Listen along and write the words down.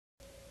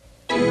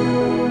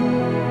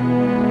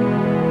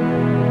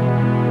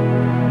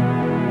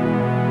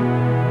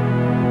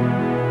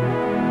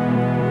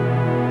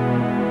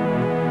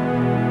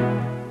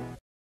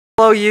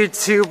Hello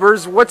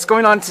YouTubers, what's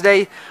going on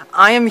today?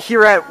 I am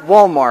here at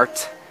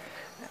Walmart,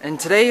 and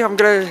today I'm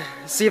gonna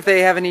see if they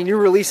have any new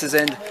releases.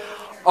 And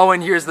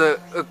here's the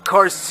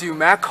Cars 2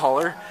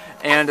 mackhauler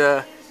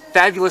and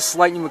fabulous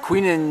Lightning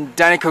McQueen and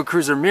Dinoco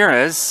Cruiser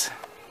Ramirez.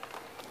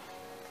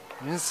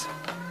 Yes.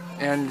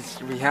 And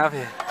we have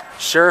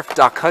Sheriff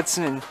Doc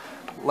Hudson and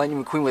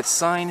Lightning McQueen with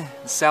sign,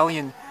 Sally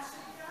and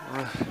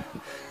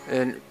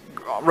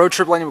Road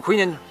Trip Lightning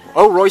McQueen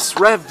and Royce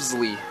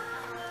Revsley.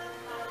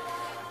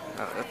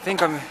 I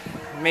think I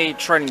may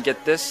try and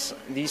get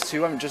these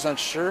two, I'm just not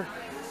sure.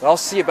 But I'll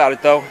see about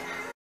it though.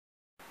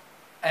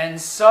 And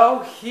so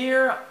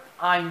here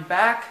I'm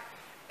back,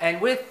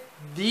 and with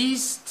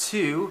these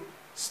two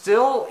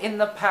still in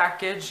the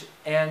package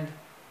and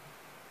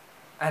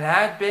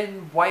had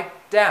been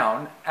wiped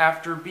down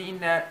after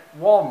being at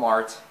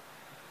Walmart.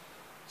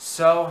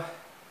 So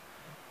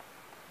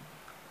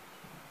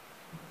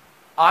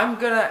I'm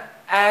gonna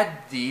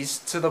add these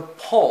to the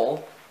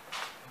poll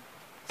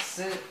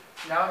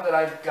now that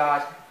I've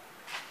got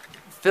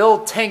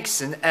Phil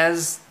Tankson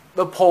as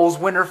the poll's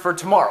winner for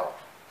tomorrow.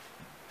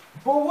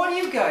 But what do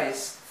you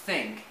guys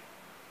think?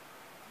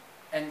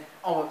 And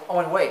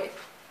and wait.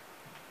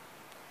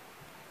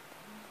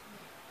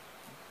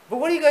 But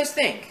what do you guys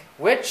think?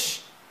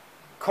 Which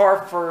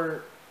car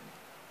for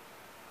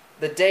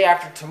the day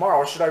after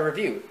tomorrow should I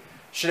review?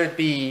 Should it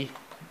be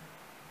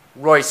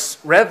Royce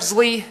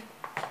Revsley,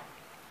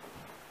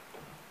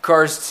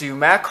 Cars 2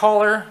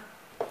 mackhauler,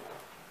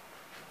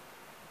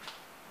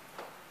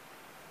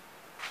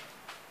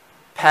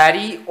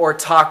 Patty or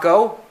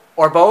Taco,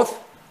 or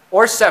both,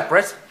 or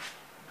separate,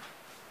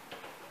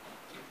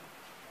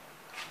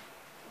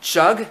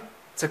 Chug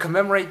to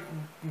commemorate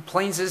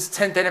Planes'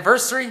 10th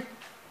anniversary,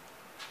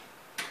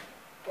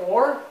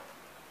 or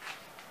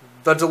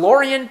the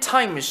DeLorean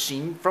time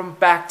machine from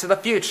Back to the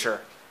Future?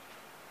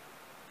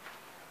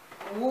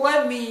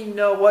 Let me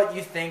know what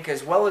you think,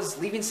 as well as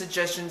leaving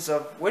suggestions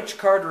of which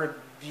car to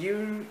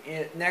review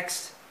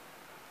next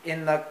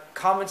in the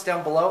comments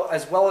down below,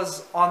 as well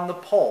as on the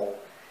poll.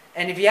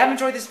 And if you have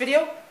enjoyed this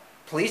video,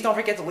 please don't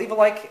forget to leave a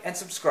like and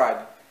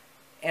subscribe.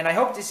 And I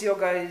hope to see you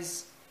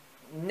guys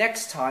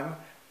next time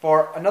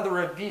for another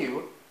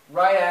review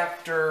right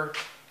after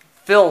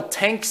Phil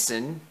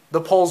Tankson, the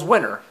poll's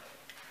winner.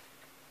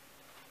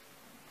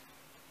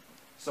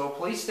 So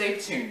please stay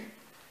tuned.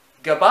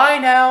 Goodbye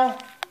now.